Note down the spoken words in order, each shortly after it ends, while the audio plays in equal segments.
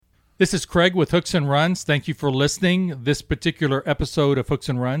This is Craig with Hooks and Runs. Thank you for listening. This particular episode of Hooks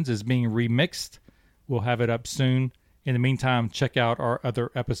and Runs is being remixed. We'll have it up soon. In the meantime, check out our other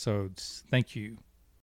episodes. Thank you.